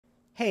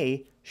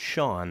Hey,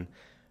 Sean,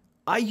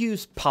 I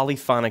use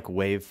polyphonic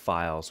WAV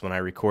files when I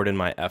record in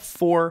my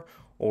F4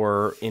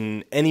 or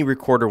in any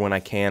recorder when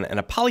I can, and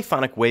a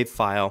polyphonic WAV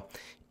file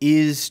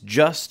is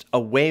just a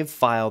WAV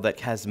file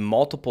that has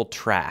multiple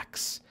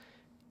tracks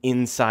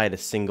inside a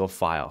single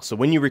file. So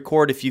when you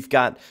record, if you've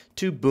got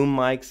two boom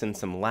mics and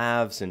some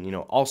lavs and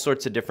all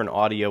sorts of different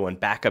audio and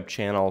backup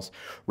channels,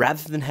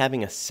 rather than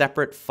having a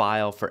separate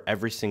file for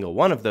every single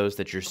one of those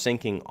that you're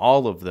syncing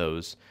all of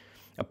those,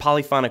 a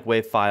polyphonic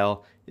WAV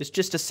file is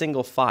just a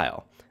single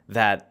file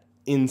that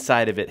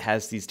inside of it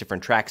has these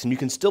different tracks, and you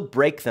can still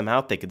break them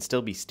out. They can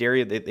still be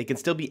stereo, they can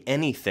still be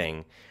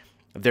anything.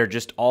 They're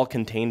just all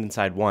contained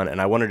inside one. And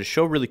I wanted to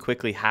show really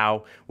quickly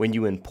how, when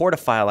you import a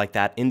file like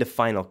that into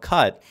Final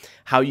Cut,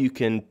 how you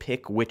can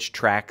pick which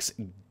tracks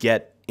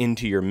get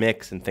into your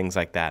mix and things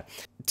like that.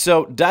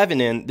 So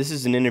diving in, this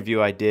is an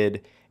interview I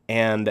did,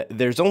 and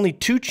there's only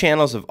two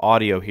channels of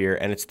audio here,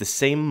 and it's the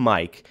same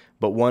mic,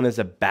 but one is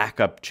a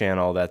backup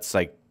channel that's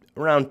like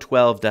around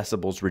 12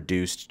 decibels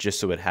reduced, just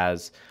so it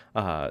has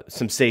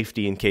some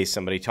safety in case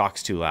somebody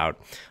talks too loud.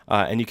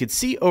 And you can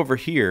see over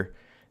here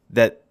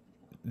that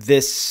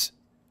there's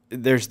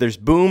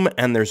boom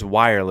and there's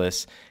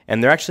wireless,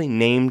 and they're actually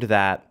named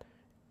that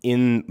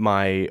in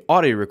my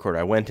audio recorder.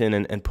 I went in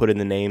and put in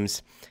the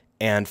names,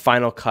 and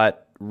Final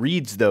Cut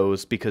reads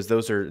those because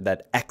those are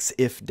that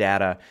XIF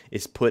data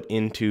is put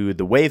into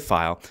the WAV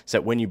file, so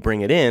that when you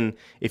bring it in,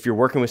 if you're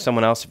working with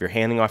someone else, if you're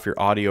handing off your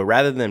audio,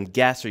 rather than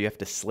guess or you have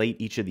to slate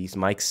each of these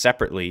mics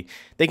separately,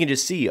 they can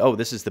just see, oh,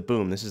 this is the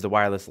boom, this is the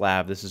wireless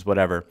lav, this is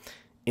whatever.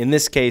 In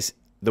this case,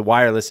 the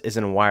wireless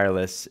isn't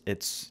wireless,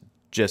 it's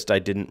just I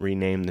didn't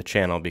rename the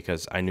channel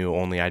because I knew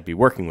only I'd be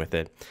working with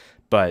it.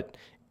 But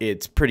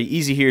it's pretty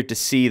easy here to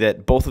see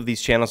that both of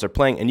these channels are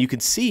playing, and you can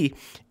see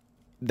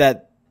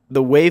that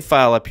the WAV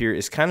file up here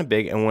is kind of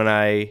big, and when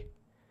I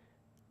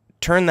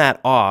turn that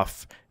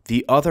off,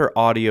 the other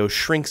audio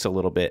shrinks a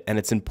little bit. And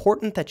it's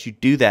important that you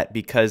do that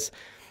because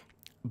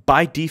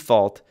by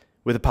default,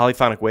 with a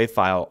polyphonic WAV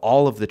file,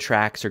 all of the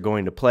tracks are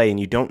going to play, and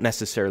you don't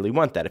necessarily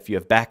want that. If you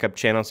have backup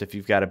channels, if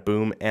you've got a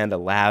boom and a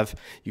lav,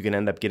 you can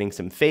end up getting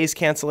some phase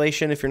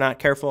cancellation if you're not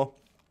careful.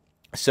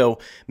 So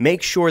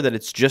make sure that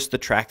it's just the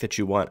track that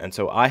you want. And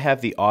so I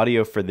have the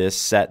audio for this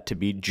set to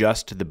be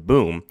just the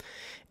boom.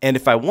 And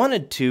if I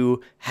wanted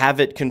to have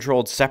it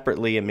controlled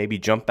separately and maybe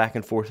jump back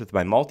and forth with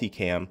my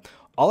multicam,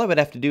 all I would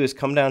have to do is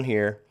come down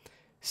here,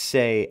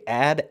 say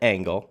add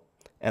angle,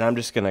 and I'm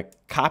just going to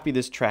copy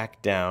this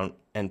track down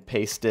and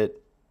paste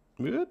it.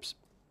 Oops.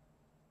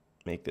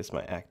 Make this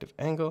my active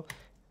angle.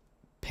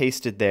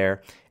 Paste it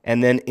there.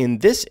 And then in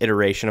this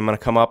iteration, I'm going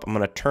to come up, I'm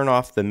going to turn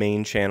off the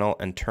main channel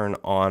and turn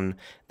on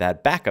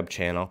that backup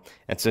channel.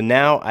 And so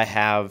now I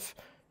have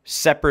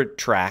separate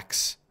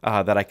tracks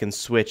that I can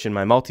switch in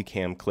my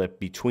multicam clip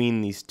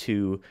between these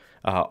two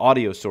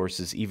audio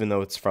sources, even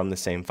though it's from the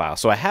same file.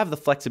 So I have the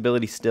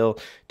flexibility still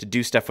to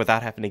do stuff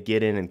without having to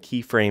get in and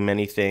keyframe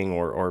anything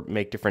or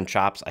make different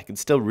chops. I can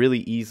still really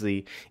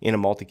easily, in a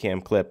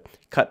multicam clip,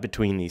 cut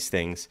between these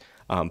things.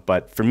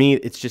 But for me,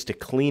 it's just a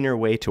cleaner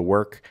way to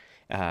work.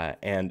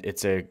 And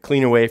it's a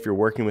cleaner way if you're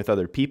working with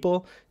other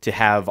people to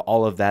have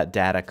all of that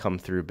data come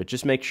through. But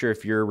just make sure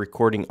if you're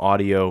recording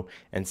audio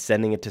and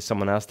sending it to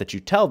someone else that you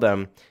tell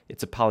them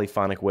it's a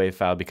polyphonic WAV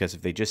file, because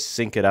if they just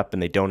sync it up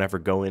and they don't ever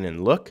go in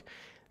and look,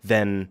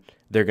 then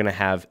they're going to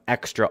have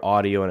extra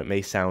audio and it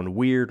may sound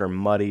weird or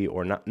muddy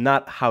or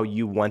not how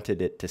you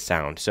wanted it to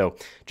sound. So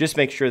just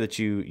make sure that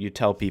you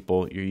tell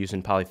people you're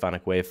using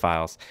polyphonic WAV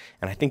files,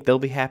 and I think they'll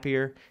be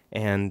happier,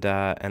 and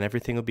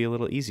everything will be a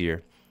little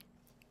easier.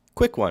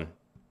 Quick one.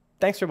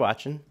 Thanks for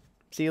watching.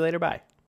 See you later. Bye.